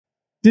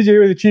DJ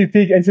here with the Chief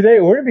Peak, and today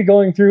we're going to be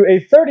going through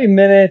a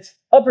 30-minute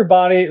upper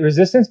body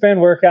resistance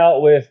band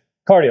workout with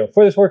cardio.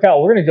 For this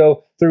workout, we're going to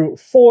go through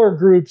 4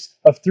 groups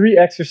of 3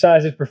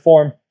 exercises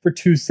performed for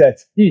 2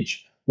 sets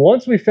each.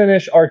 Once we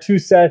finish our 2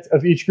 sets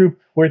of each group,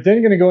 we're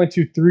then going to go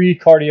into 3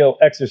 cardio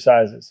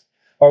exercises.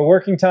 Our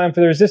working time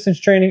for the resistance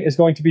training is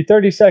going to be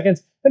 30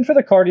 seconds, and for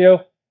the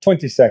cardio,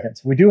 20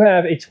 seconds. We do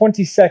have a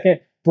 20-second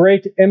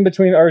break in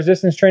between our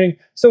resistance training,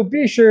 so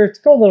be sure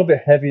to go a little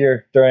bit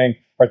heavier during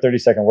our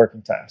 30-second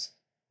working times.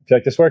 If you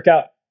like this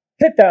workout,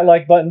 hit that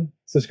like button,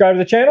 subscribe to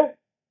the channel,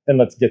 and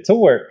let's get to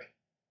work.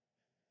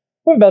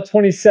 We have about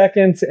 20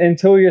 seconds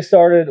until we get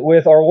started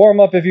with our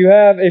warm-up. If you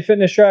have a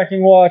fitness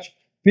tracking watch,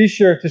 be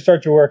sure to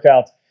start your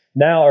workout.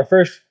 Now, our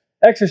first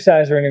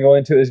exercise we're going to go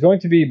into is going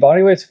to be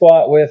bodyweight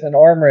squat with an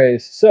arm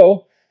raise.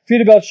 So,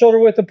 feet about shoulder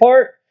width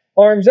apart,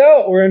 arms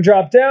out. We're going to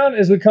drop down.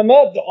 As we come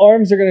up, the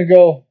arms are going to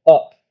go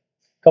up.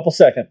 Couple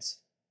seconds.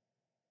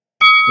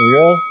 Here we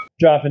go.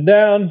 Dropping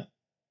down,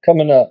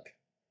 coming up.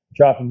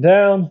 Dropping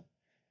down,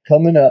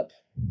 coming up.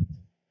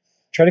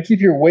 Try to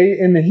keep your weight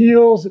in the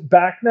heels,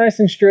 back nice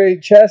and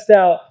straight, chest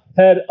out,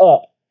 head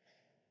up.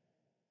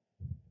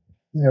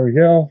 There we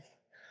go.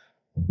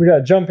 We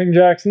got jumping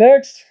jacks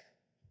next.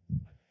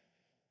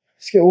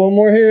 Let's get one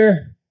more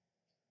here.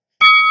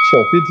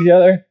 So feet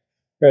together,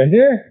 right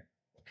here.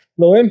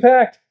 Low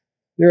impact,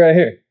 you're right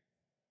here.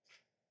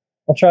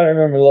 I'll try to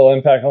remember low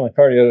impact on the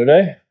cardio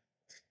today.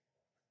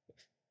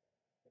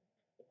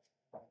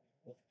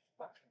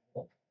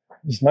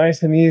 Just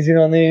nice and easy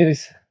on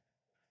these.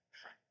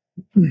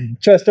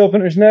 Chest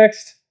openers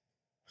next.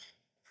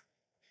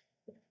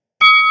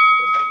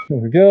 There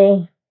we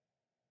go.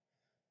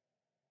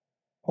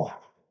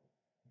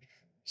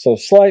 So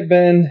slight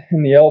bend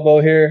in the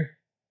elbow here.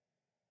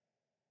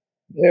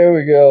 There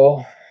we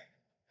go.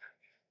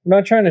 I'm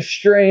not trying to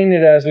strain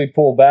it as we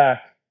pull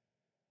back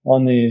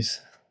on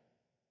these.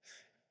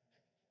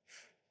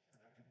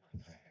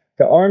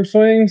 Got arm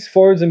swings,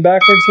 forwards and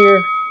backwards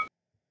here.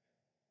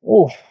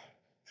 Oh.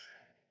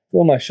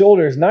 Feel my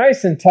shoulders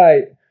nice and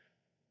tight.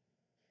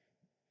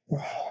 There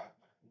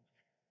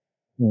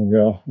we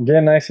go.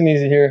 Again, nice and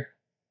easy here.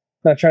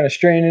 Not trying to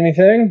strain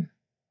anything.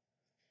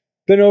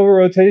 Bend over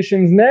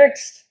rotations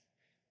next.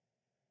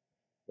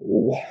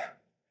 Ooh.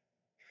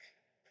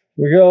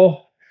 Here we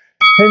go.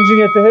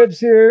 Hinging at the hips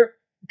here.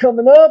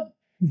 Coming up.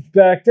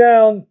 Back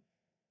down.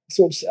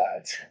 Switch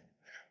sides.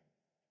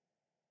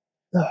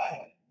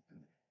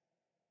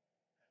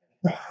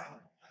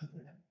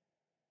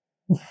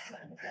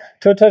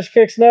 Toe touch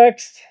kicks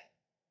next.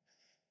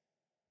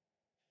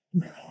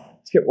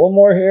 Let's get one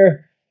more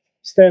here.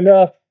 Stand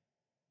up.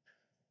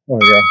 There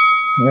we go.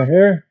 Right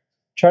here.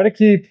 Try to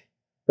keep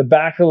the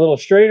back a little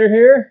straighter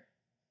here.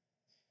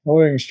 And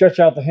we can stretch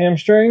out the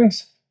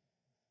hamstrings.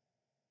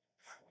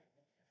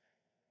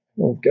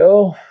 There we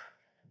go.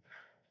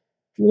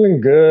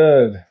 Feeling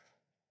good.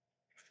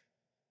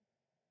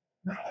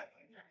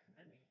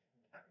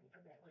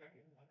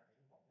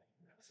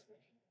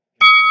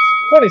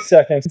 "20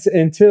 seconds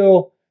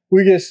until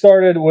we get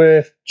started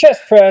with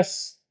chest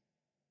press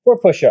for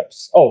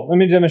push-ups. Oh, let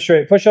me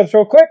demonstrate push-ups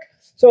real quick.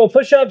 So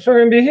push-ups, we're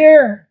going to be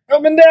here,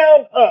 up and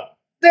down, up,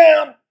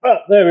 down,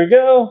 up. There we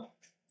go.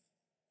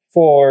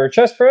 For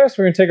chest press,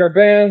 we're going to take our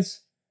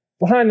bands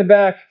behind the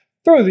back,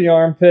 through the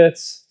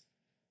armpits,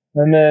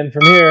 and then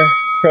from here,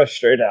 press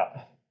straight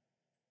out.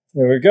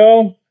 There we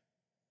go.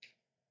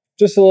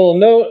 Just a little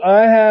note,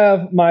 I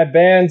have my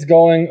bands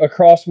going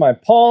across my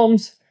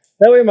palms.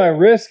 That way my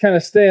wrists kind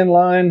of stay in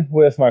line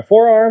with my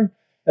forearm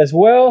as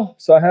well.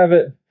 So I have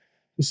it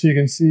just so you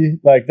can see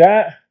like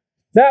that.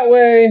 That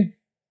way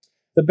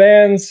the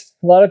bands,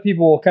 a lot of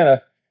people will kind of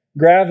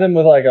grab them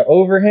with like an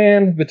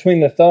overhand between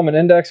the thumb and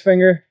index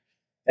finger.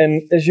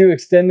 And as you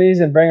extend these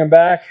and bring them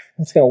back,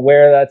 it's going to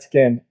wear that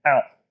skin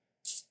out.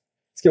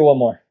 Let's get one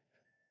more.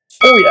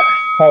 Oh yeah.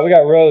 All right, we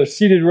got rows,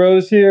 seated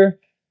rows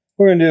here.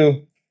 We're going to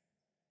do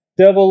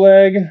double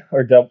leg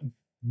or double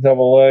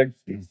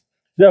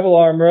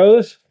arm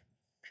rows.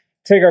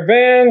 Take our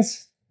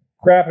bands,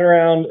 wrap it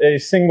around a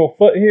single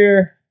foot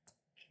here,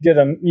 get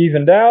them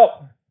evened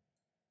out.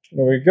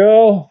 There we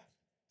go.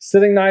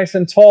 Sitting nice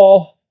and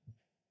tall.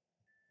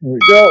 There we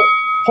go.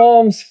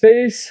 Palms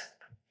face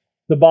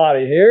the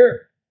body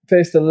here.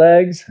 Face the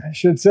legs, I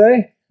should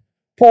say.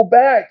 Pull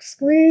back,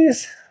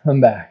 squeeze. I'm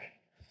back.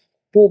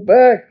 Pull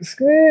back,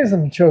 squeeze.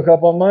 I'm gonna choke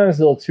up on mine. It's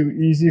a little too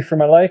easy for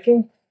my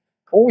liking.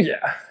 Oh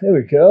yeah, there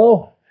we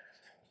go.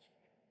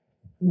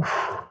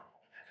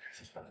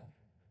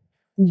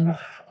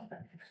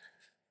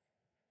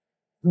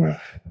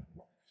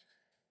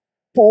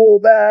 Pull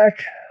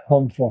back,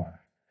 home forward.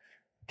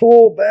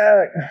 Pull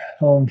back,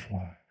 home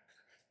forward.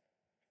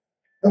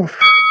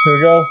 Here we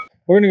go.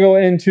 We're going to go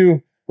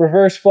into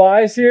reverse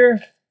flies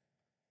here.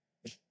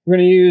 We're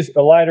going to use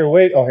a lighter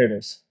weight. Oh, here it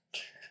is.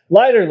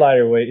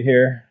 Lighter weight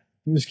here.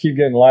 Just keep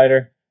getting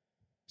lighter.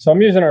 So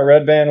I'm using our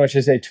red band, which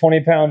is a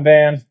 20-pound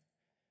band.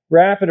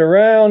 Wrap it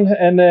around,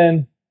 and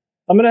then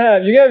I'm going to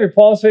have, you can have your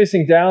palms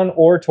facing down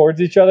or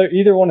towards each other.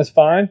 Either one is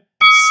fine.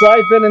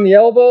 Slight bend in the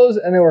elbows,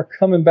 and then we're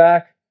coming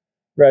back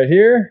right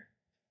here.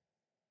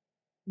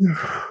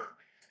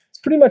 It's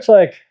pretty much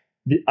like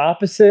the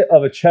opposite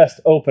of a chest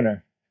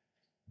opener.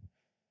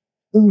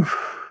 There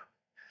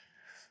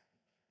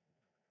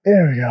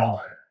we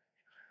go.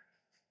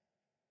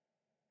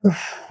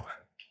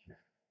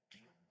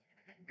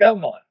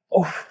 Come on.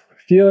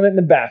 Feeling it in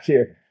the back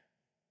here.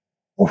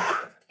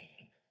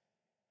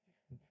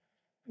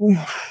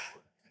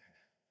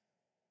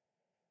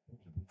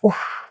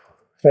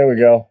 There we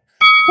go.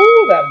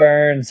 Woo, that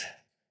burns.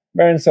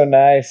 Burns so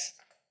nice.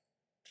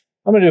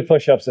 I'm going to do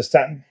push-ups this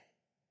time.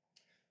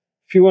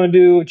 If you want to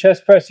do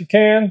chest press, you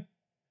can.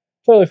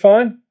 Totally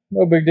fine.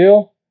 No big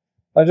deal.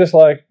 I just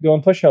like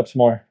doing push-ups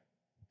more.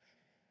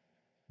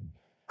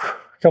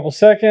 A couple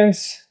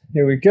seconds.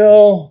 Here we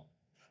go.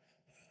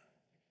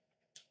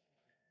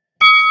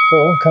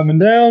 So coming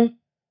down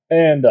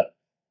and up.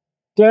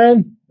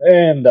 Down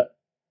and up.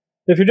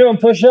 If you're doing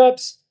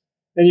push-ups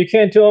and you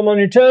can't do them on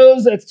your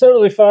toes, that's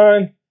totally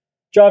fine.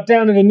 Drop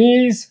down to the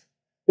knees.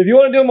 If you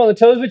want to do them on the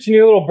toes, but you need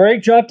a little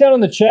break, drop down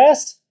on the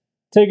chest.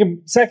 Take a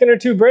second or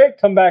two break,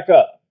 come back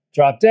up.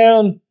 Drop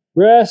down,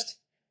 rest,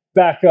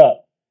 back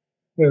up.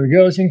 There we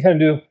go. So you can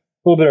kind of do a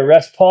little bit of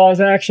rest pause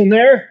action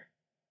there.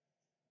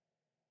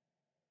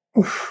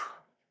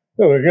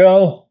 There we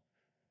go.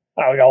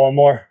 We got one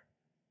more.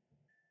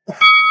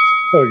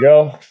 There we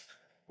go.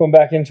 Going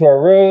back into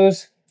our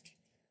rows.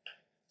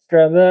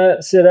 Grab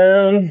that, sit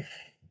down.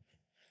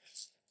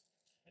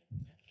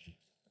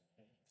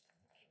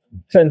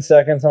 10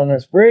 seconds on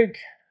this break.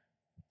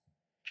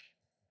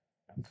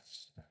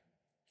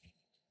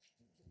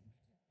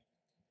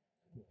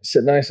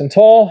 Sit nice and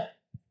tall.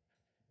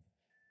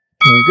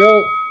 There we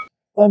go.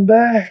 I'm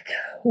back.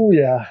 Oh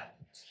yeah.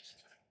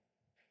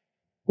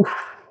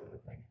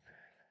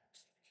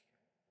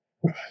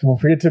 Don't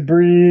forget to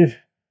breathe.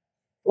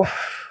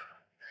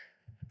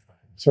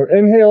 So we're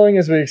inhaling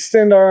as we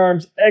extend our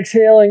arms,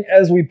 exhaling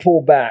as we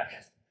pull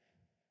back.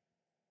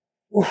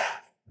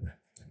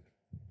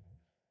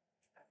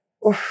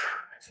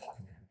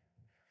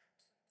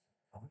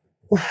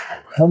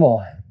 Come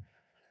on.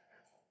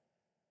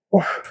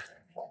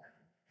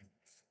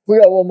 We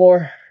got one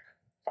more.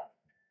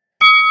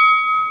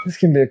 This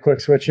can be a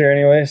quick switch here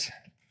anyways.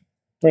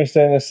 We're going to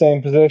stay in the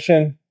same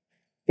position.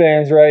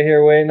 Band's right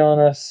here waiting on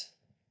us.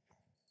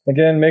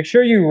 Again, make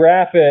sure you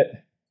wrap it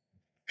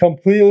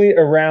completely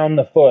around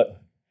the foot.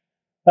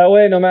 That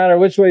way, no matter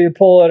which way you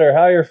pull it or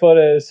how your foot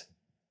is,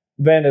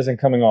 the band isn't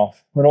coming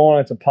off. We don't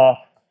want it to pop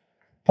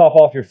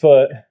off your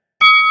foot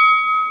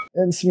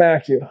and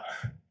smack you.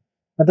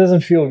 That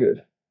doesn't feel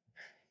good.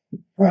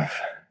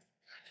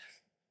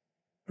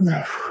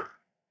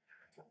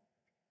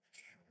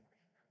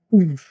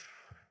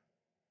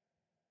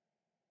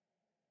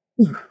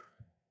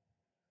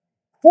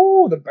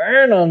 Oh, the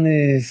burn on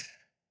these.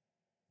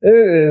 It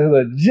is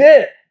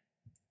legit.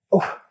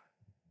 Oh,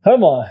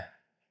 come on.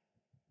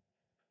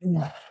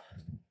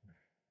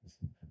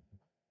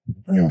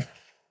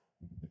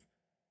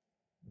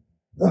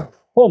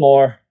 One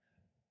more.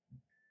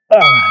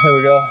 There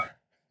we go.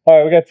 All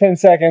right, we got 10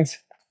 seconds.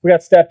 We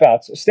got step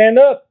outs. So stand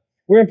up.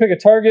 We're going to pick a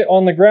target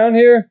on the ground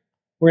here.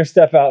 We're going to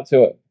step out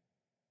to it.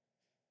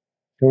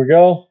 Here we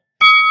go.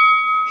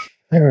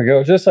 There we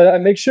go. Just like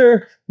that. Make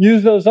sure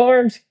use those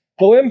arms.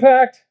 Low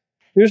impact.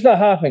 You're just not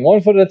hopping.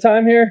 1 foot at a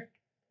time here.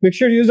 Make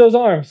sure to use those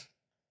arms.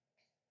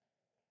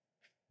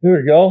 There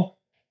we go.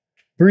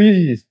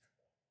 Breathe.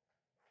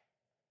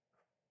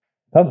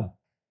 Come on.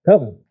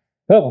 Come on.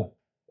 Come on.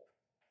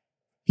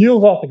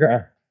 Heels off the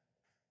ground.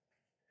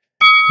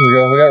 Here we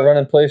go. We got run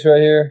in place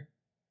right here.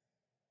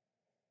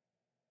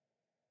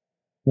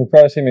 You'll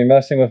probably see me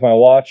messing with my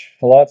watch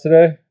a lot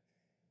today.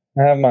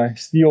 I have my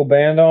steel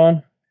band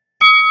on.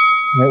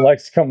 And it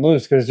likes to come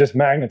loose because it's just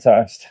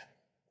magnetized.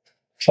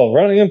 So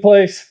running in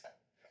place,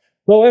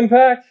 low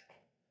impact,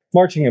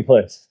 marching in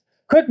place.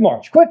 Quick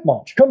march, quick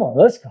march. Come on,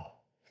 let's go.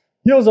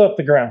 Heels off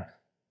the ground.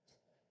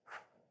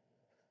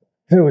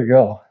 Here we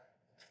go.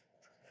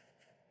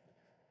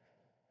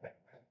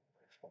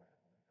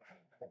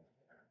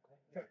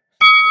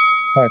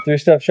 All right,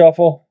 3-step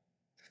shuffle.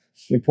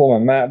 Let me pull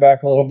my mat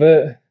back a little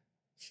bit.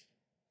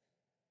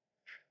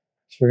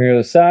 So we're gonna go to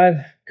the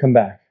side, come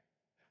back.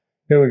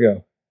 Here we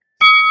go.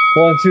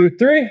 1, 2,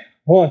 3.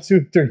 1,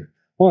 2, 3.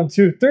 1,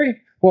 2, 3.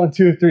 1,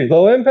 2, 3.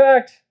 Low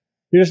impact.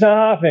 You're just not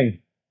hopping.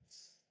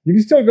 You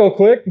can still go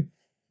quick.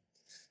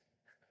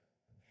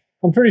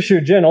 I'm pretty sure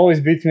Jen always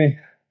beats me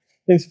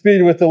in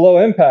speed with the low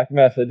impact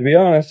method, to be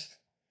honest.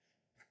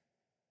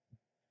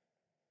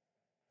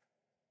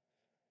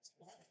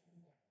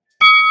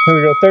 Here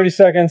we go, 30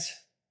 seconds.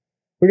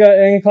 We got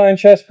incline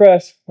chest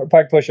press or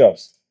pike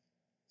push-ups.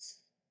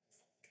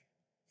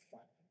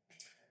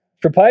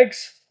 For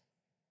pikes,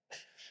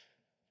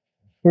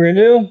 we're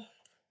gonna do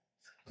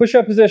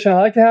push-up position.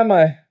 I like to have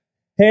my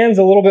hands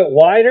a little bit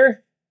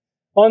wider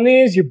on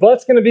these. Your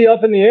butt's gonna be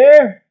up in the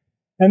air,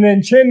 and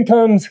then chin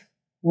comes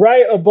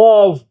right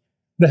above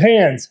the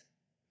hands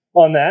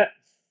on that.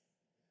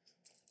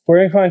 For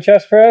incline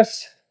chest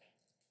press,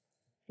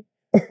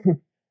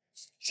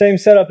 same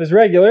setup as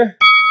regular,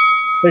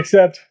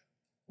 except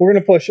we're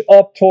gonna push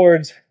up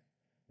towards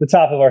the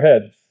top of our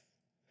head.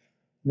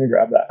 Let me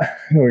grab that.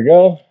 Here we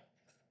go.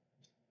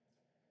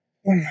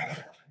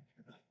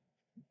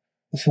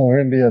 So we're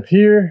going to be up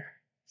here.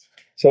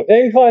 So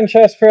incline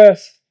chest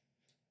press,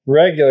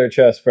 regular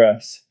chest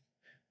press.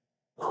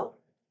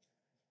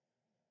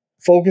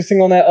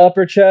 Focusing on that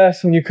upper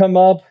chest. When you come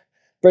up,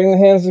 bring the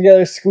hands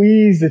together,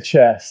 squeeze the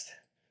chest.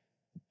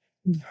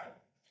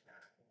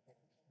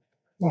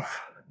 We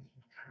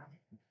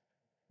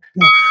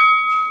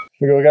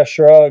got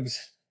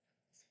shrugs.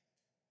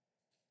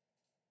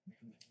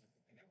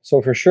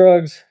 So for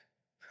shrugs,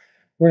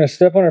 we're going to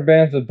step on our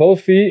bands with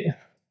both feet. And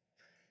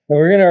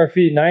we're going to have our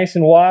feet nice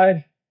and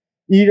wide.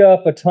 Eat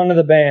up a ton of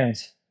the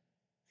bands.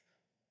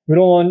 We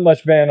don't want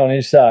much band on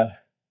each side.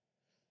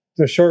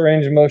 It's a short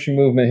range of motion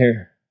movement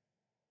here.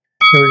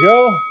 Here we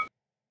go.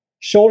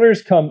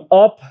 Shoulders come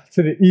up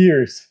to the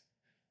ears.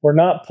 We're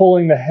not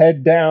pulling the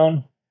head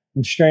down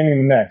and straining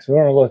the neck. So we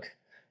want to look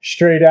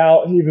straight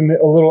out. Even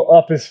a little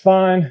up is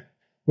fine.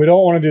 We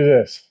don't want to do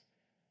this.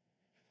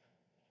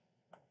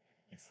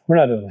 We're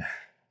not doing that.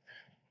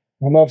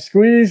 I'm up,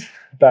 squeeze,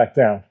 back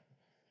down.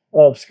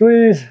 Up,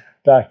 squeeze,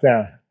 back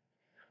down.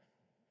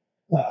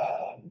 No.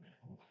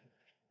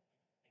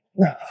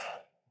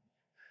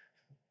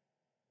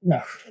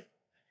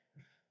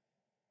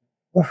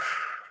 There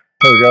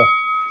we go.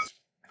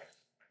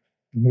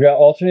 We got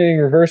alternating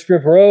reverse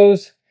grip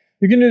rows.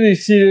 You can do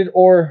these seated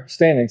or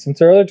standing.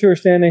 Since our other two are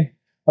standing,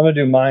 I'm going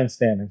to do mine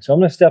standing. So I'm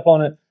going to step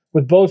on it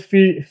with both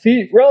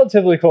feet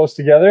relatively close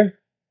together,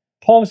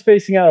 palms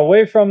facing out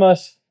away from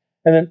us,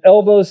 and then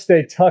elbows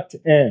stay tucked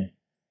in.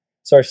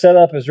 So our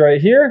setup is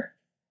right here.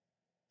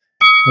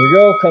 Here we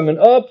go, coming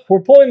up. We're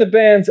pulling the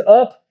bands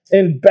up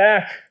and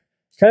back,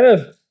 kind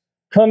of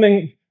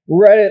coming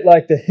right at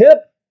like the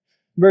hip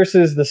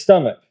versus the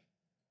stomach.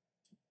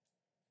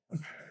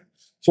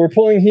 So we're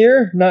pulling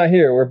here, not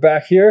here. We're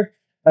back here.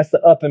 That's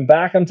the up and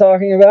back I'm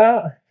talking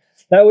about.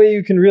 That way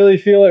you can really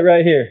feel it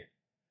right here.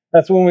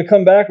 That's when we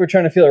come back, we're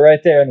trying to feel it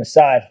right there on the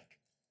side.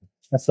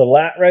 That's the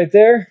lat right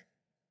there.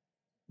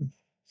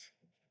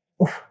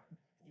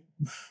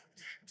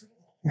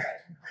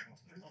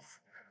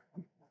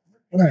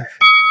 Here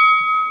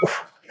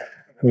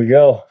we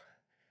go.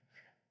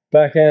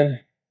 Back in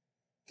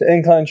to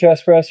incline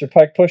chest press or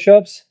pike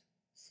push-ups.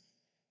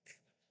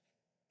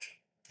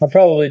 I'll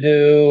probably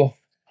do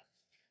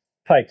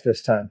pike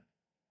this time.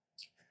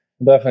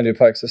 I'll definitely do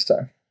pikes this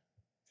time.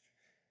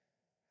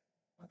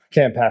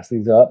 Can't pass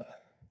these up.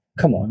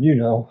 Come on, you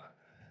know.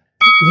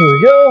 Here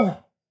we go.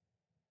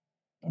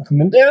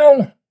 Coming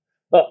down,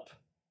 up,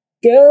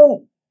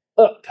 down,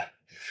 up.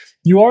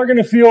 You are going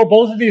to feel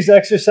both of these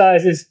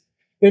exercises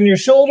in your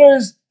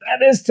shoulders.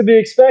 That is to be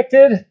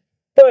expected,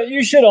 but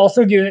you should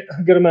also get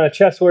a good amount of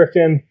chest work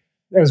in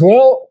as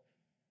well.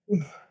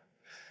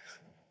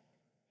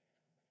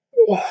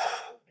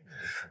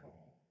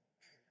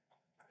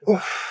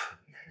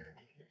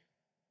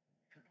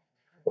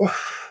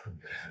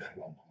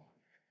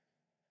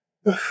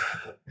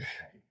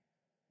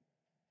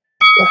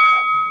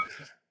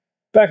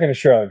 Back into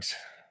shrugs.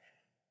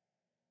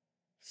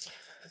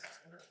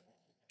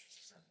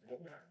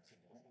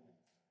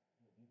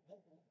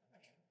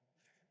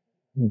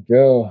 There we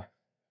go.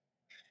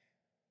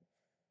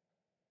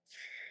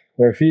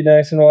 Let our feet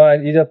nice and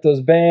wide. Eat up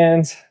those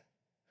bands.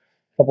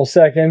 Couple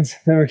seconds.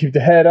 Then we keep the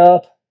head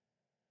up.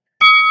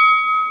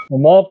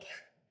 Come up,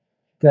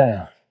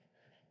 down,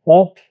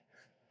 up,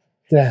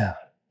 down,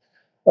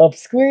 up,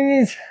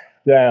 squeeze,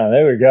 down.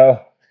 There we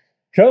go.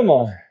 Come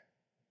on.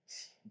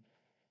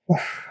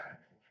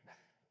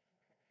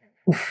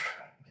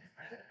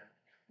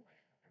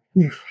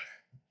 There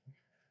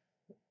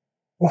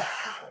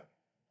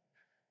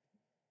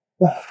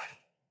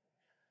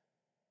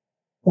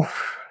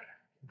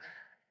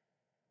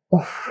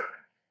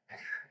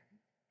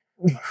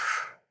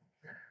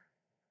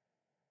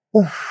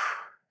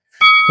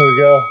we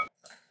go.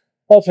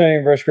 Alternating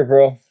reverse grip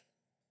row.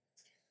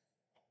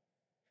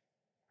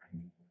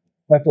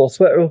 Wipe a little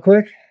sweat real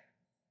quick.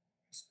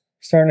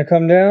 Starting to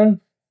come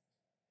down.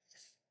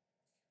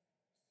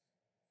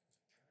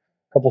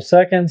 Couple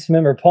seconds.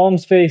 Remember,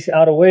 palms face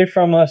out away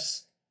from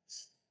us.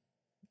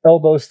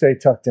 Elbows stay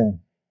tucked in.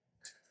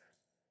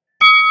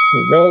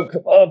 Here we go.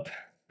 Come up,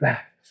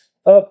 back,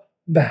 up,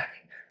 back.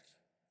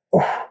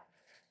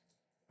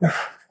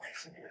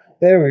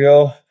 There we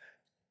go.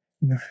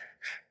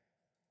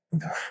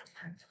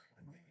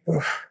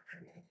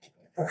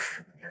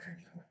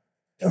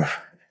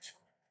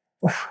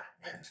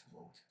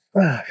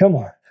 Come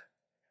on.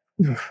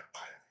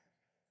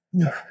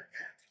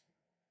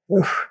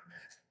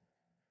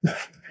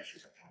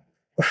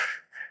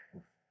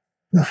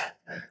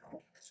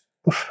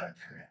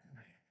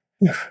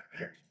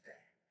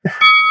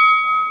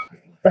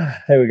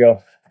 There we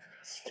go.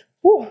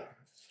 Whew.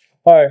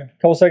 All right,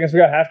 couple seconds. We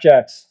got half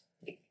jacks.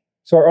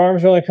 So our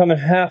arms are only coming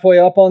halfway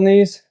up on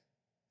these.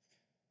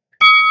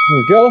 Here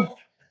we go.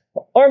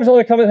 Arms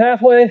only coming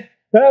halfway.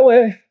 That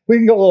way we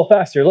can go a little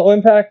faster. Low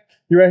impact.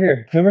 You're right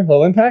here. Remember,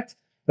 low impact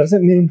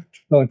doesn't mean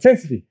low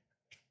intensity.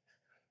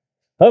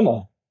 Come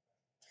on.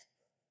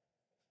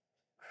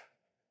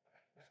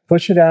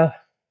 Push it out.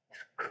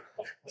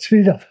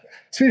 Speed up.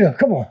 Speed up.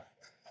 Come on.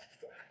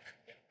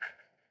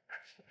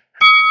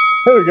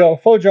 There we go.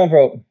 Full jump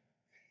rope.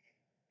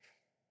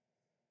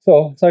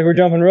 So it's like we're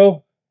jumping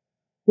rope.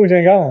 We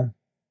ain't got one.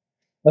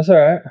 That's all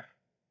right.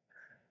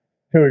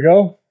 Here we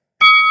go.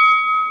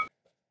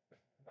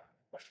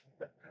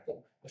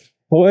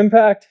 Full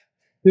impact.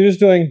 You're just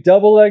doing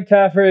double leg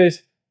calf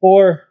raise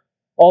or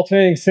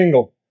alternating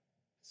single.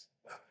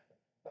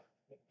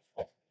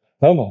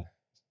 Come on.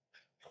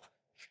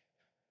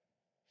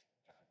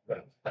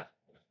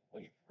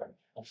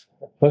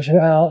 Push it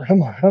out.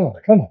 Come on, come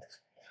on, come on.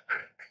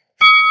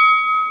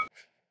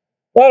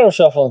 Lateral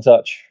shuffle and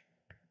touch.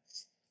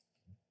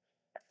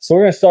 So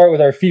we're going to start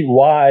with our feet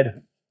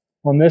wide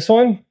on this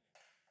one.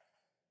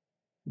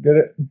 Get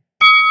it.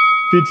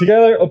 Feet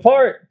together,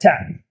 apart,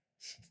 tap,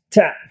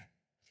 tap,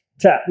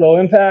 tap. Low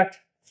impact.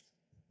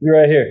 You're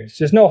right here. It's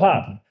just no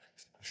hop.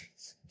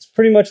 It's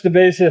pretty much the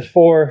basis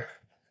for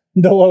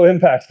the low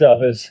impact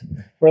stuff is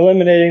we're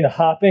eliminating the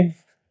hopping.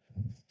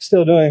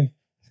 Still doing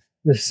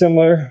the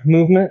similar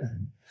movement.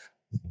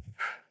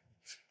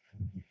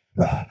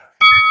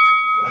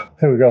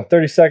 Here we go,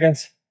 30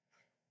 seconds.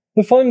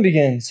 The fun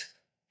begins.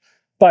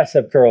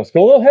 Bicep curls.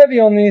 Go a little heavy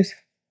on these.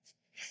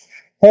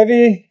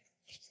 Heavy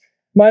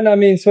might not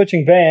mean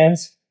switching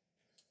bands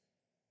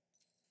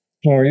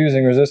when we're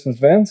using resistance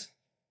bands.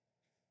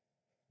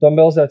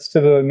 Dumbbells, that's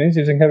typically what it means,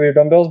 using heavier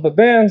dumbbells. But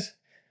bands,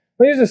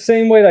 I use the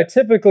same weight I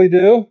typically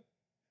do,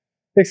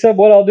 except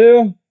what I'll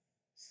do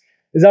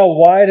is I'll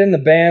widen the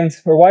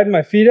bands or widen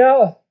my feet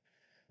out.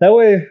 That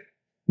way,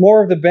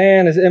 more of the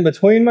band is in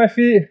between my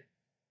feet.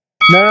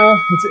 Now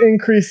it's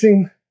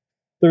increasing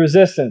the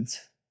resistance.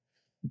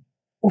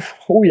 Oof,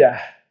 oh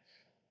yeah.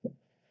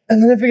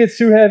 And then if it gets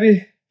too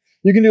heavy,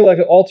 you can do like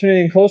an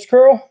alternating close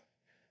curl.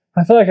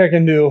 I feel like I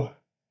can do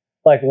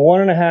like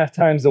 1.5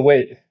 times the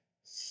weight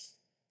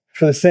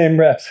for the same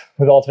reps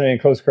with alternating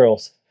close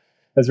curls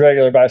as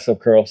regular bicep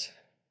curls.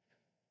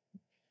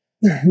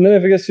 And then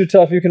if it gets too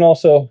tough, you can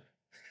also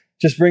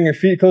just bring your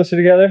feet closer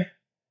together.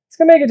 It's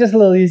gonna make it just a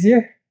little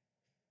easier.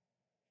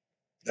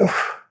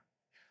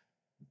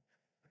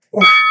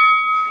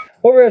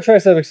 Over at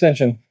tricep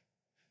extension,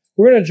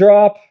 we're gonna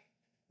drop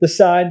the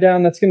side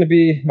down. That's gonna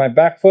be my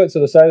back foot. So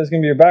the side is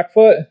gonna be your back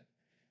foot.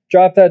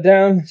 Drop that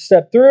down,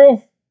 step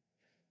through.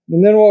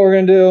 And then what we're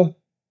gonna do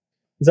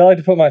is I like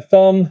to put my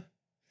thumb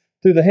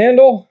through the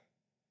handle,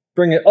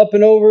 bring it up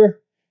and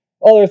over.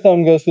 Other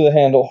thumb goes through the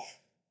handle.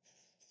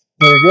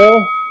 There we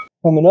go.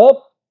 Coming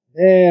up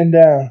and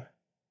down.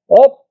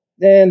 Up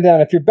and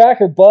down. If your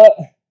back or butt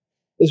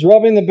is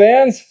rubbing the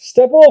bands,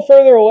 step a little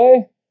further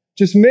away.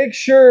 Just make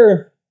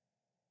sure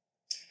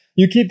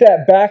you keep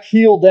that back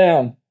heel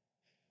down.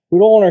 We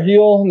don't want our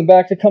heel in the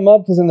back to come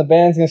up because then the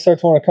band's going to start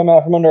to want to come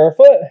out from under our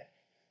foot.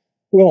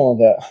 We don't want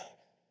that.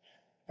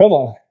 Come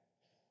on.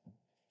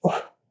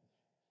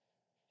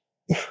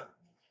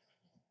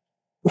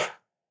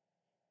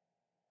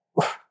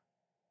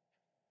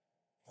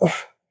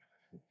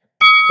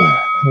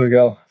 Here we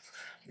go.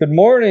 Good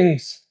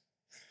mornings.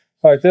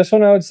 All right, this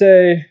one I would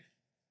say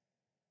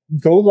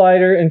go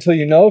lighter until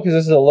you know, because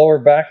this is a lower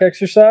back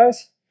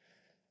exercise.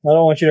 I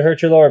don't want you to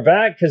hurt your lower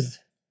back because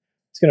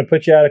it's going to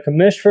put you out of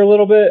commish for a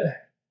little bit.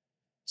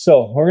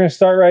 So we're going to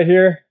start right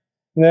here.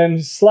 And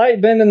then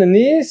slight bend in the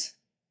knees.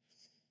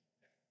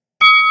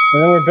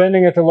 And then we're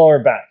bending at the lower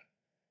back.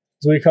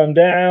 As we come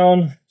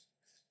down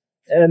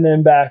and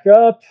then back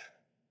up.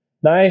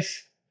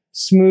 Nice,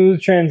 smooth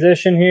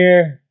transition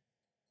here.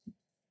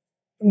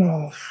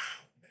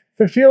 If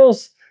it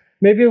feels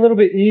maybe a little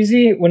bit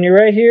easy when you're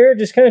right here,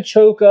 just kind of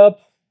choke up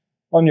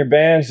on your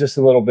bands just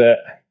a little bit.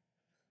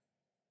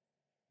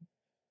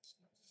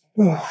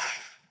 I'm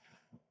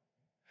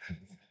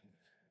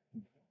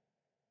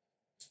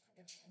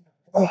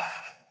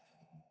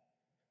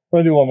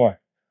gonna do one more.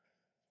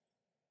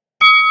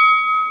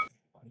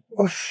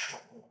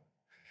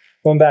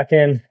 Going back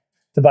in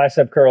to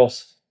bicep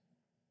curls.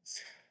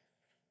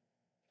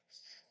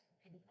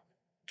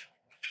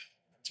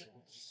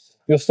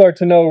 You'll start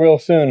to know real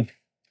soon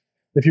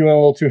if you went a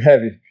little too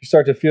heavy. You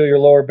start to feel your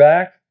lower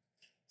back.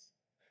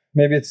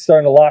 Maybe it's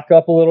starting to lock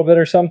up a little bit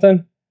or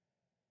something.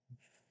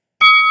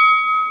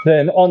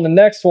 Then on the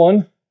next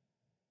one,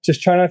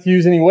 just try not to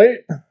use any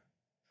weight.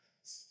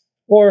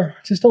 Or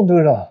just don't do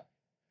it all.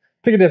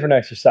 Pick a different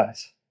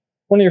exercise.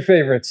 One of your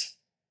favorites.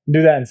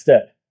 Do that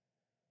instead.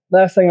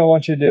 Last thing I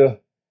want you to do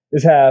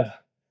is have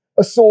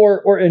a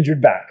sore or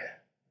injured back.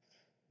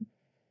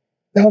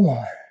 Come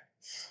on.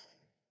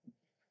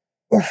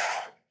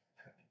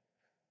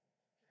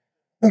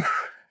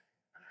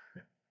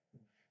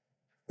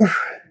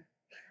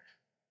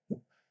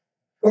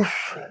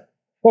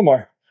 One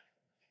more.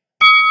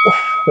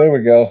 There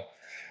we go.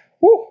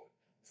 Woo.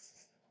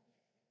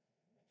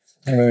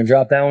 I'm going to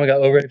drop that one. We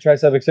got overhead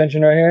tricep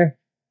extension right here.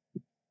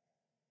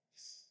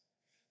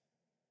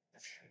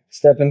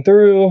 Stepping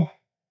through.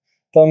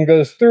 Thumb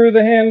goes through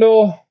the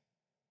handle.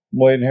 I'm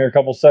waiting here a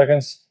couple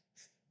seconds.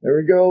 There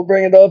we go.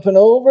 Bring it up and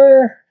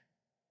over.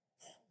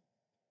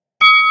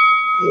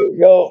 There we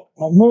go.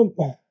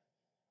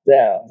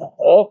 Down.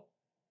 Up.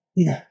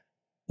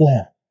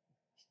 Down.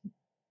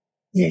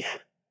 Yeah.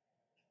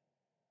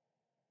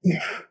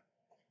 Yeah.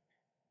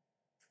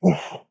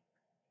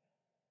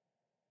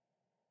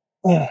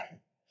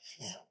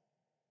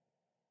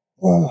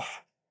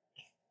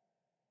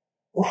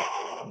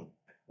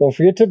 Don't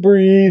forget to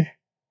breathe.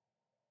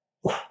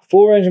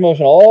 Full range of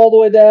motion all the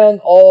way down,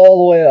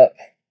 all the way up.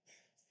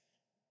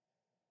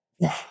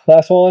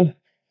 Last one.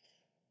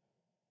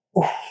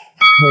 There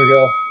we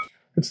go.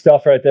 Good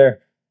stuff right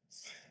there.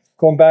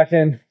 Going back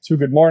in 2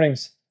 good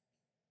mornings.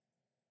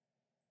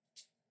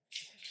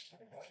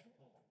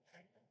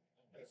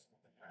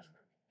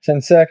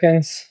 Ten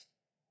seconds.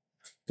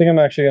 I think I'm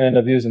actually going to end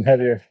up using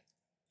heavier.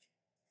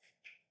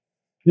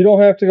 You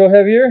don't have to go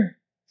heavier.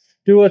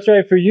 Do what's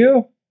right for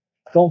you.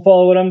 Don't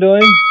follow what I'm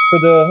doing for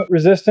the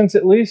resistance,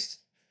 at least.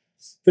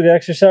 For the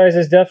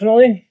exercises,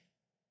 definitely.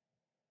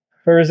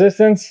 For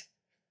resistance,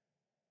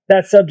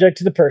 that's subject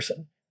to the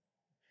person.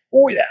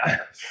 Oh, yeah.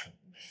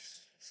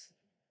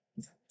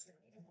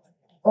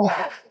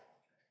 Oh.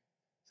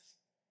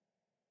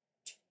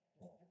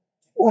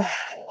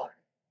 Oh.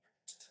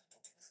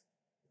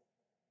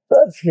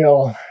 Let's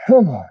go.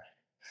 Come on.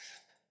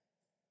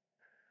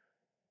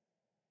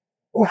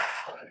 Oh.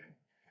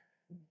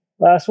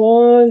 Last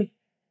one.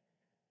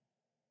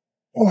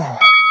 Oh.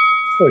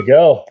 There we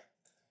go.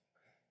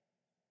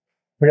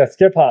 We got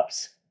skip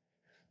hops.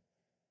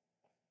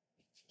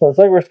 So it's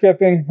like we're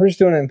skipping. We're just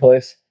doing it in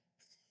place.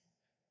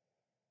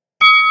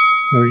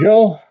 There we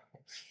go.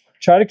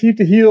 Try to keep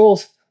the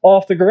heels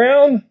off the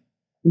ground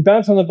and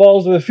bounce on the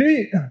balls of the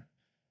feet.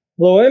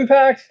 Low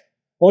impact.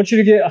 I want you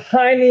to get a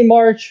high knee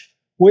march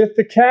with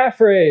the calf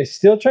raise.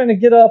 Still trying to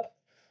get up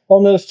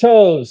on those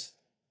toes.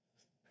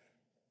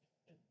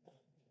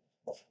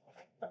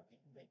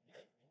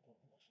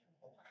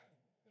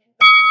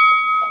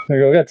 There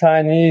we go. We got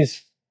tie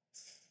knees.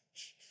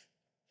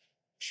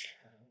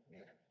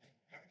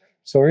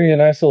 So we're going to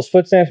get a nice little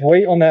split stance.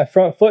 Weight on that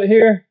front foot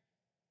here.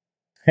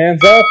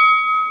 Hands up.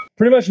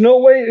 Pretty much no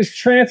weight is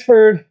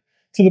transferred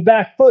to the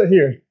back foot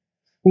here.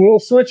 We'll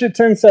switch it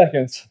 10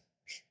 seconds.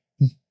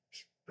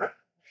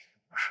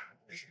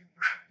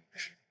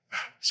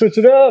 Switch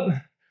it up.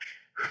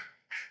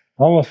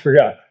 Almost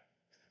forgot.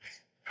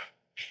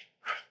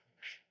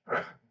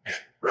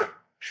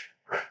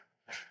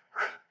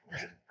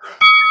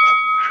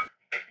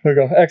 There we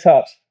go. X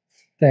hops.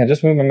 Dang, I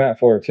just moved my mat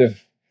forward too.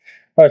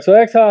 All right, so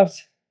X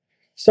hops.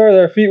 Start with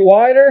our feet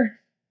wider.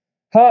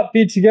 Hop,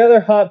 feet together,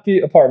 hop,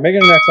 feet apart.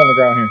 Making an X on the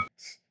ground here.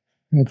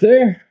 Right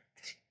there.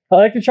 I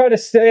like to try to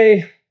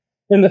stay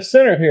in the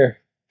center here.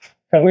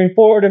 Kind of lean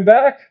forward and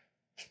back.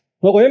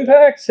 Little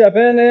impact. Step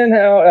in,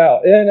 out,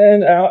 out.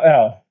 In, out,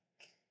 out.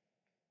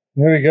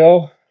 There we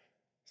go.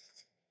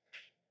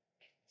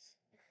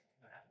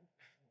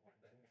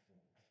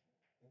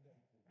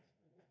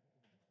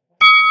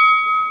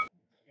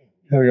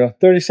 There we go.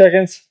 30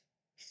 seconds.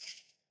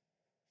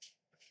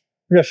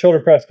 We got shoulder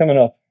press coming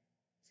up.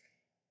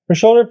 For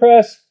shoulder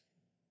press,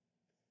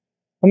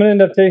 I'm going to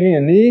end up taking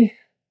a knee.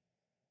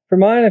 For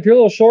mine, if you're a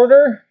little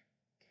shorter,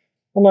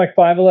 I'm like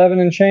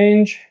 5'11" and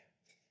change.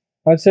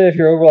 I'd say if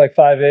you're over like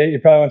 5'8", you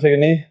probably want to take a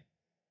knee.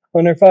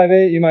 Under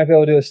 5'8", you might be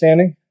able to do a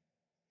standing.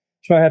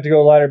 You might have to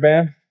go a lighter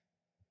band.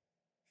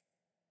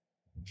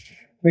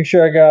 Make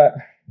sure I got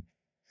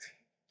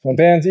my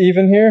bands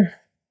even here.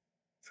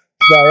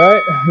 All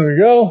right, here we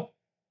go.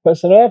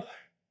 Pressing up,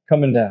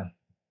 coming down.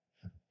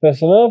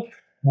 Pressing up,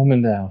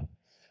 coming down.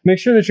 Make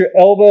sure that your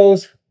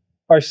elbows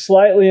are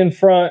slightly in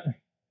front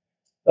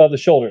of the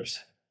shoulders.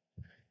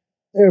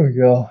 There we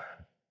go.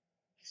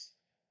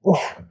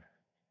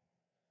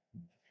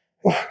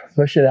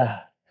 Push it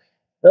out.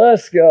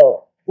 Let's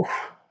go.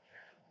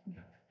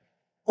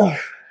 There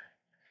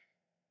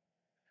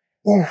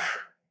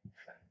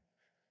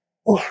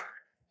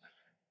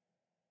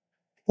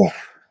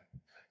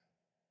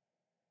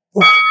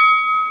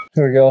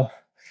we go.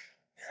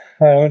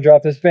 All right, I'm gonna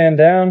drop this band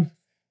down.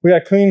 We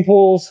got clean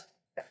pulls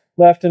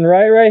left and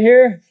right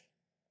here.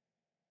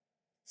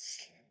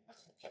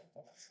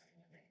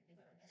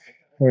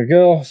 There we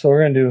go. So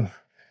we're gonna do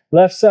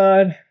left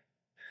side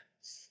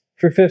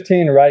for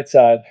 15, right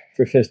side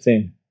for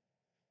 15.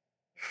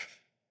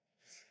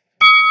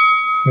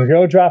 There we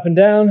go, dropping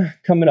down,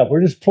 coming up.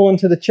 We're just pulling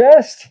to the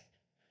chest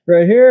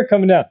right here,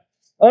 coming down.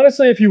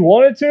 Honestly, if you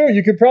wanted to,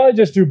 you could probably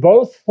just do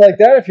both like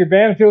that. If your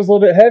band feels a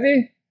little bit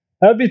heavy,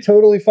 that would be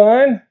totally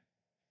fine.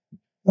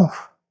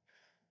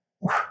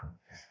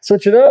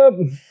 Switch it up.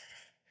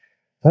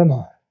 Come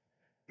on.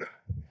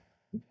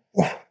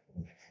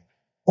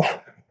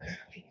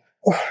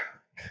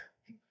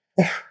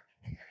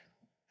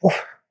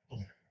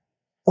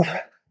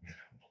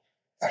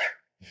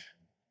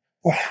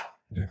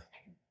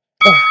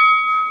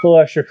 A little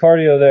extra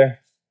cardio there.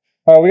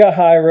 All right, we got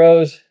high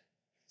rows.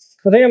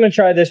 I think I'm going to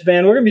try this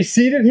band. We're going to be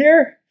seated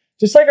here,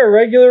 just like our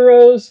regular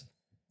rows.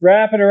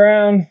 Wrap it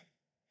around.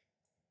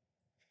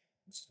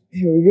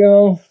 Here we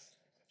go.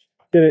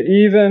 Get it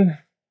even.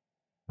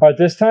 All right,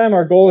 this time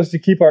our goal is to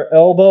keep our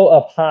elbow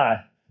up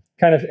high,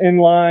 kind of in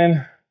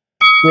line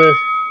with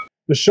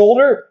the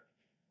shoulder.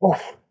 Oh,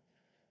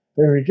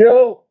 there we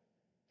go.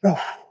 Oh.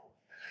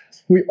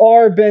 we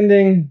are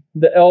bending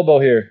the elbow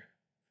here.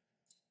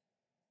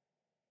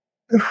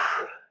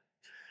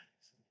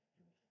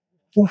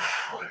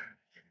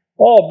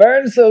 Oh,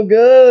 burns so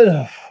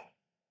good.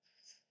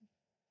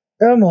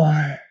 Come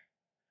on.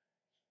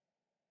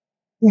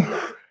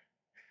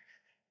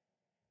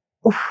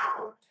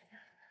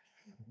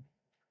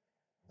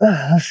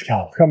 Let's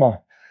go. Come on.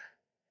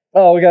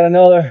 Oh, we got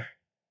another.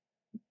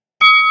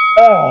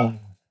 Oh,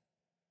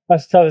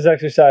 that's the toughest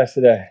exercise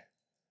today.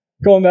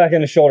 Going back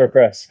into shoulder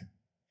press.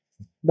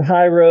 The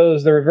high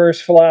rows, the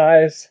reverse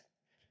flies.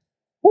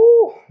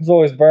 Woo, it's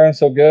always burned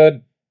so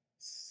good.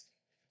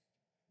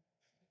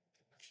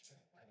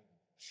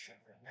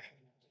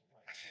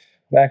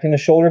 Back into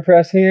shoulder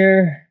press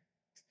here.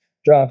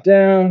 Drop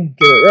down,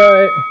 get it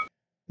right.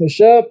 Push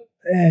up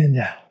and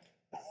down.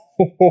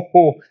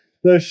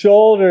 The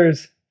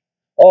shoulders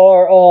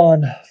are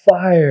on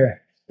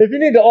fire. If you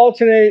need to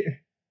alternate,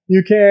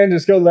 you can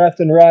just go left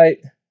and right.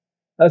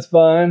 That's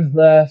fine.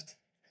 Left,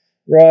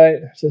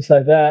 right, just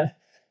like that.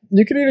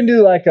 You can even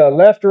do like a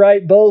left,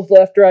 right, both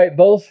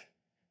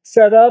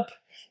set up.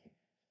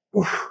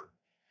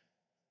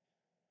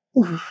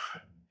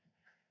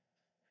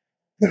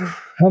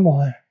 Come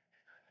on.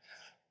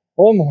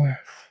 One more.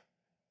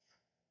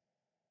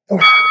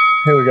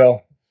 Here we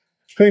go.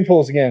 Clean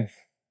pulls again.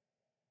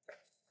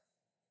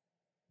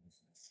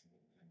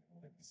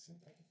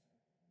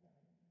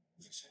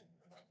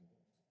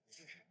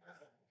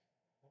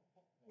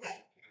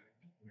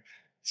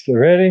 Let's get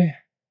ready.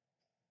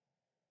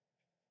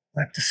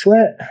 Wipe the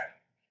sweat.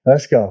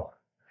 Let's go.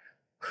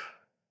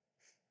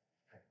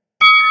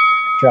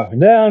 Dropping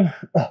down,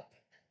 up,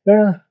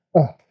 down,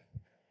 up.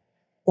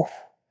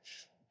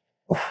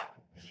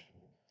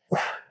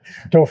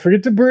 Don't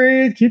forget to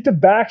breathe. Keep the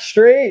back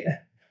straight.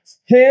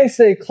 Hands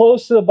stay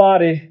close to the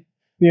body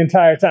the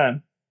entire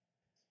time.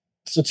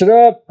 Switch it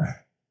up.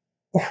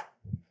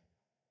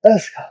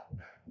 Let's go.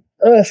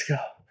 Let's go.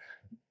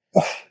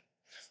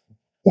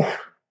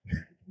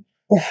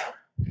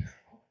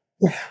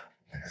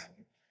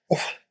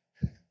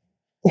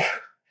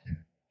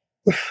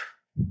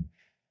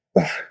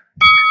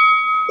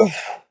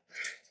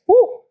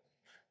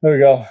 There we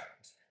go.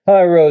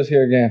 High rows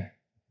here again.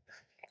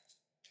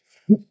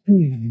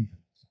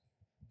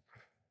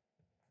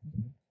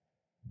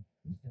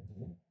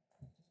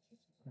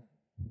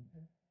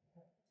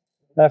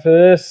 After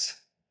this,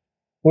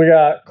 we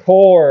got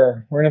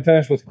core. We're going to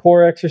finish with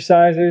core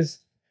exercises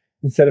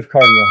instead of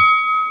cardio.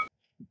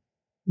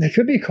 They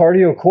could be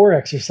cardio core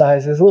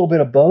exercises, a little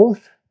bit of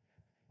both.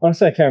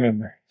 Honestly, I can't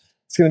remember.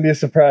 It's going to be a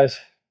surprise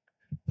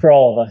for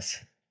all of us.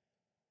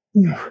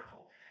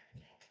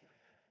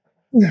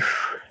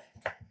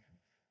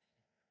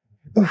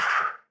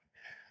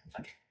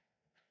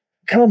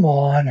 Come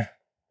on.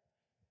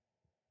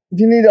 If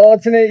you need to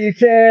alternate, you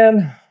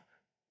can.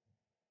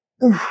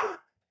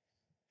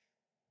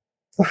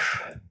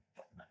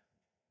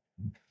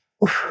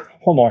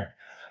 One more.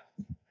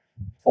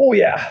 Oh,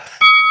 yeah.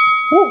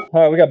 Woo.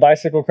 All right, we got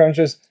bicycle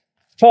crunches.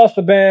 Toss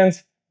the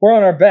bands. We're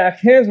on our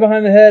back, hands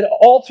behind the head,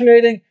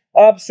 alternating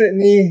opposite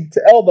knee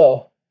to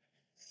elbow.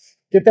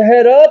 Get the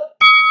head up.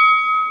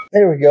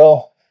 There we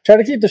go. Try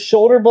to keep the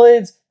shoulder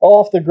blades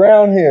off the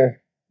ground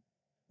here.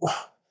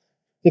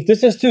 If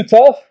this is too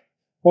tough, I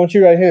want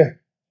you right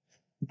here.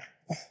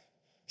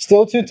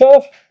 Still too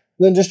tough?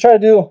 Then just try to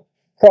do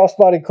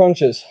crossbody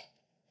crunches.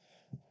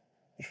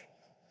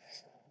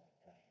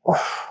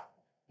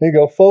 There you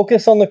go.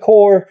 Focus on the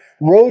core,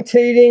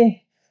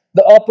 rotating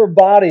the upper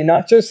body,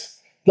 not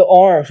just the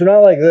arms. We're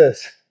not like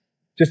this.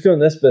 Just doing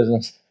this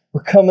business.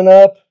 We're coming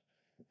up.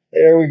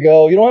 There we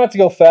go. You don't have to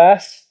go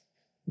fast.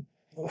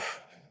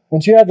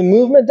 Once you have the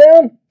movement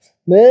down,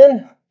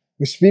 then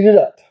you speed it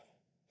up.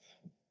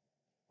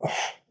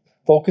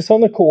 Focus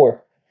on the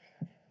core.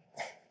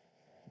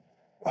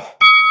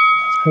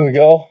 Here we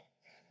go.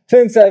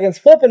 10 seconds.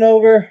 Flipping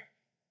over.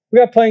 We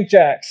got plank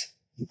jacks.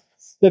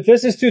 If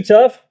this is too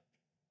tough,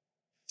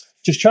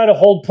 just try to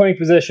hold plank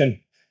position.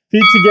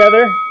 Feet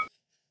together,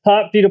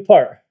 hop feet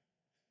apart.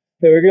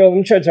 There we go. Let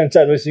me try to turn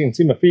sideways so you can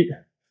see my feet.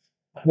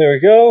 There we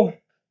go.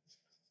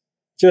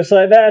 Just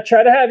like that.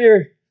 Try to have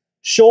your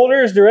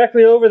shoulders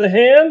directly over the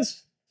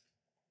hands.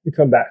 You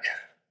come back.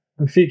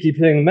 Your feet keep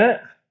hitting the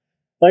mat.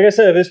 Like I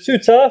said, if it's too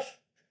tough,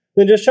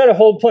 then just try to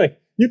hold plank.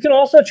 You can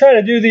also try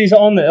to do these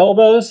on the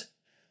elbows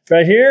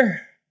right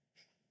here.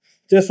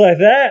 Just like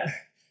that.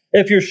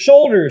 If your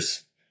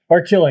shoulders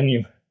are killing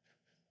you,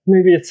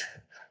 maybe it's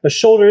a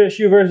shoulder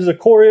issue versus a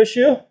core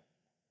issue.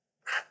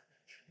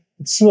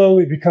 It's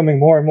slowly becoming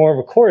more and more of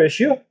a core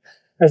issue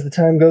as the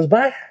time goes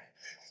by.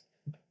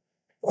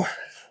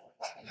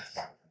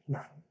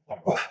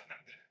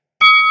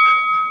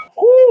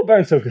 Ooh,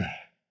 burns so good.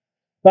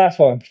 Last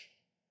one.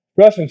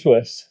 Russian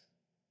twist.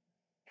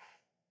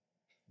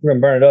 We're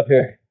gonna burn it up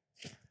here.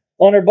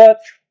 On our butt.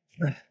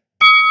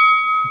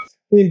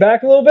 Lean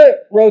back a little bit.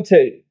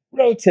 Rotate.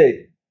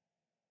 Rotate.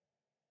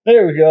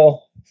 There we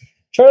go.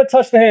 Try to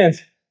touch the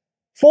hands.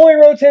 Fully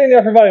rotating the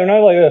upper body. We're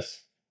not like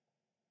this.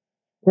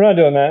 We're not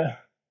doing that.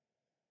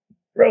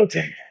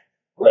 Rotate.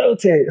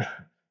 Rotate.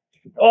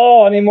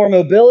 Oh, I need more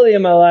mobility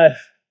in my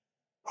life.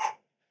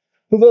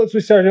 Who votes we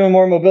start doing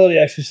more mobility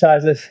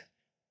exercises?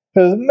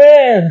 Because,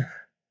 man,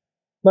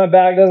 my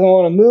back doesn't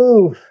want to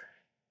move.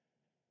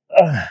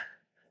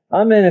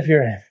 I'm in if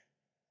you're in.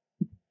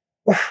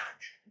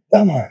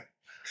 Come on.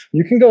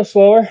 You can go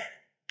slower.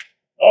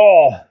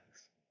 Oh.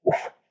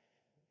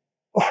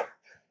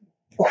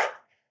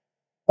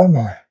 Come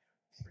on.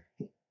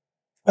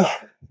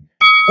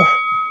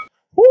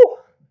 Woo.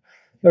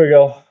 There we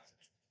go.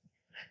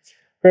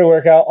 Great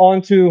workout.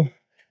 On to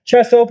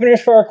chest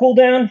openers for our cool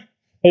down.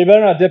 Hey, you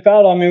better not dip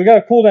out on me. We got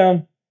a cool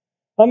down.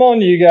 I'm on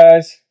to you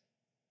guys.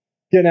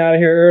 Getting out of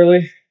here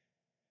early.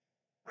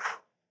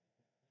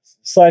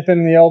 Slide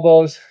in the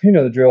elbows. You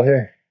know the drill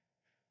here.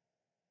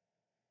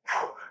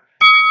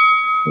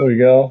 There we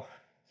go.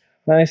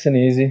 Nice and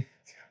easy.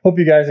 Hope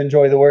you guys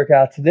enjoy the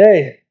workout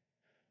today. It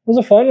was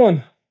a fun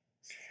one.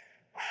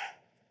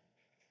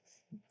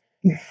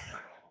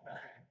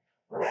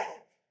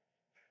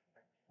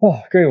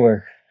 Oh, great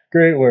work.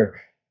 Great work.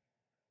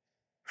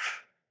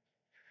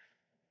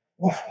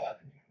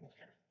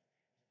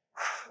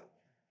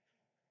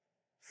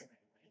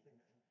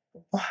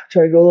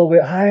 Try to go a little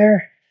bit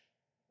higher.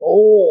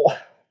 Oh,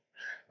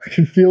 I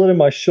can feel it in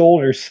my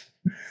shoulders.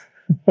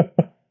 All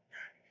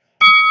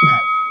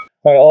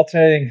right,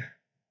 alternating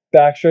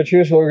back stretch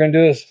here. So what we're going to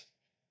do is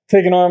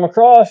take an arm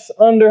across,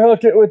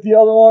 underhook it with the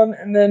other one,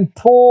 and then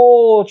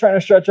pull, trying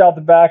to stretch out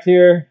the back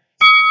here.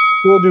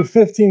 We'll do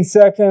 15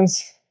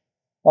 seconds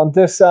on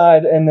this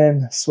side and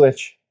then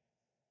switch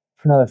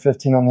for another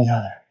 15 on the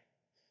other.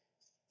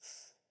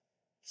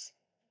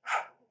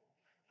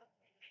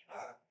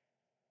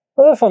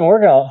 Another fun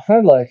workout.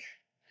 I'd like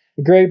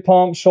a great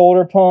pump,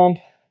 shoulder pump,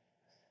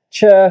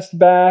 chest,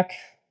 back.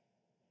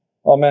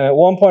 Oh man, at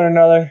one point or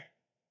another,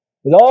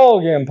 it's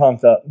all getting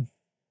pumped up.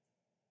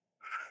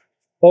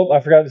 Oh,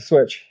 I forgot to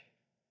switch.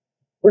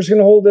 We're just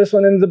gonna hold this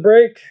one into the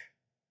break.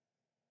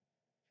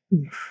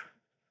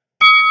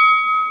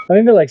 I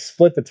need to like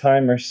split the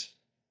timers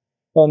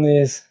on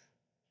these.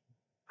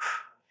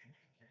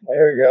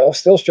 There we go.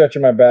 Still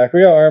stretching my back.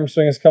 We got arm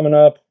swings coming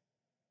up.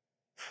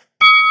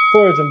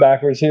 Forwards and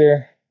backwards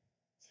here.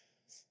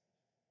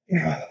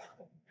 There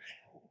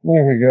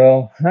we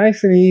go.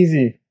 Nice and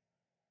easy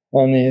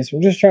on these.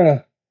 We're just trying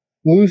to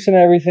loosen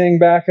everything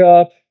back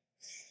up.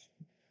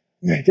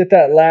 Get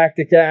that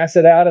lactic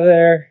acid out of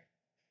there.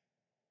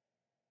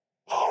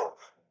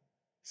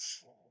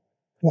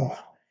 All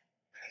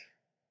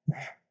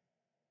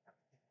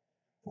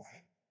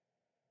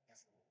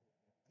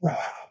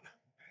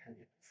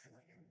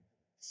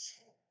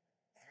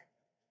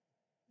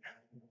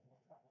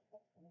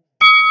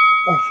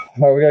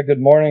right, we got good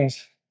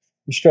mornings.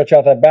 We stretch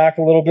out that back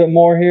a little bit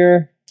more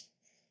here.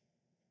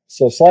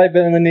 So slight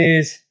bend in the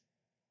knees,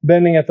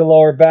 bending at the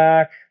lower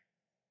back.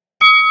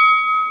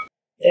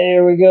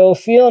 There we go.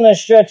 Feeling it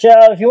stretch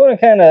out. If you want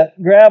to kind of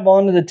grab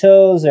onto the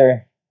toes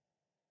or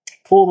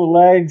pull the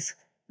legs,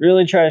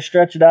 really try to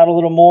stretch it out a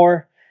little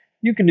more,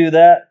 you can do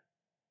that.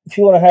 If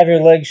you want to have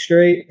your legs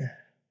straight,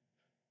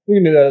 you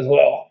can do that as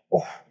well.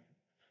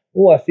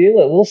 Oh, I feel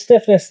it. A little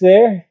stiffness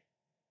there.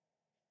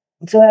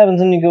 That's what happens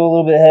when you go a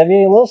little bit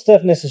heavy. A little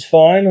stiffness is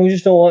fine. We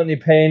just don't want any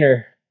pain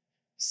or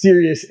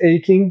serious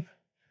aching.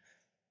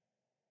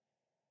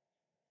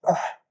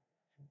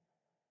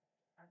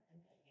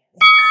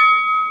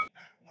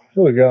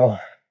 Here we go.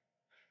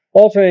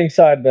 Alternating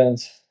side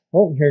bends.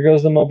 Oh, here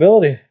goes the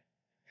mobility.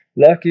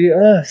 Lucky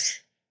us.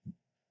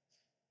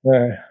 All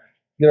right.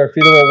 Get our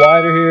feet a little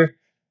wider here.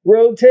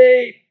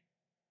 Rotate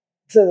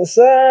to the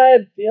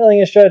side. Feeling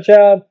it stretch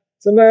out.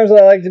 Sometimes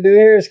what I like to do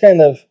here is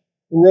kind of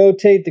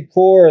rotate the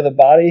core of the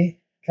body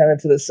kind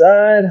of to the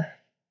side.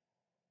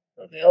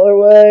 The other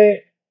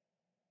way.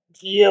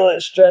 Feel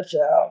it stretch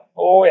out.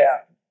 Oh, yeah.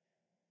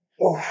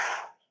 Oh.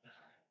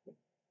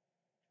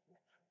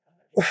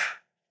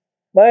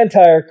 My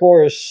entire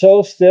core is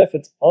so stiff,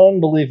 it's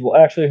unbelievable.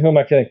 Actually, who am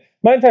I kidding?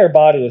 My entire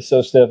body is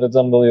so stiff, it's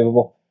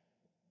unbelievable.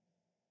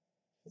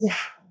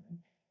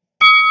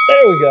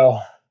 There we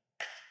go.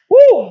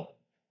 Woo!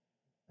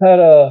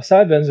 That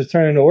side bends is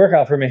turning into a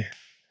workout for me.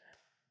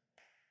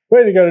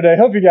 Way to go today.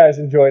 Hope you guys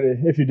enjoyed it.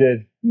 If you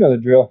did, you know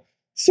the drill.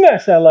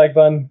 Smash that like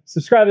button.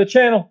 Subscribe to the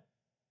channel.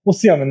 We'll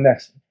see you on the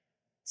next one.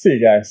 See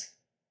you guys.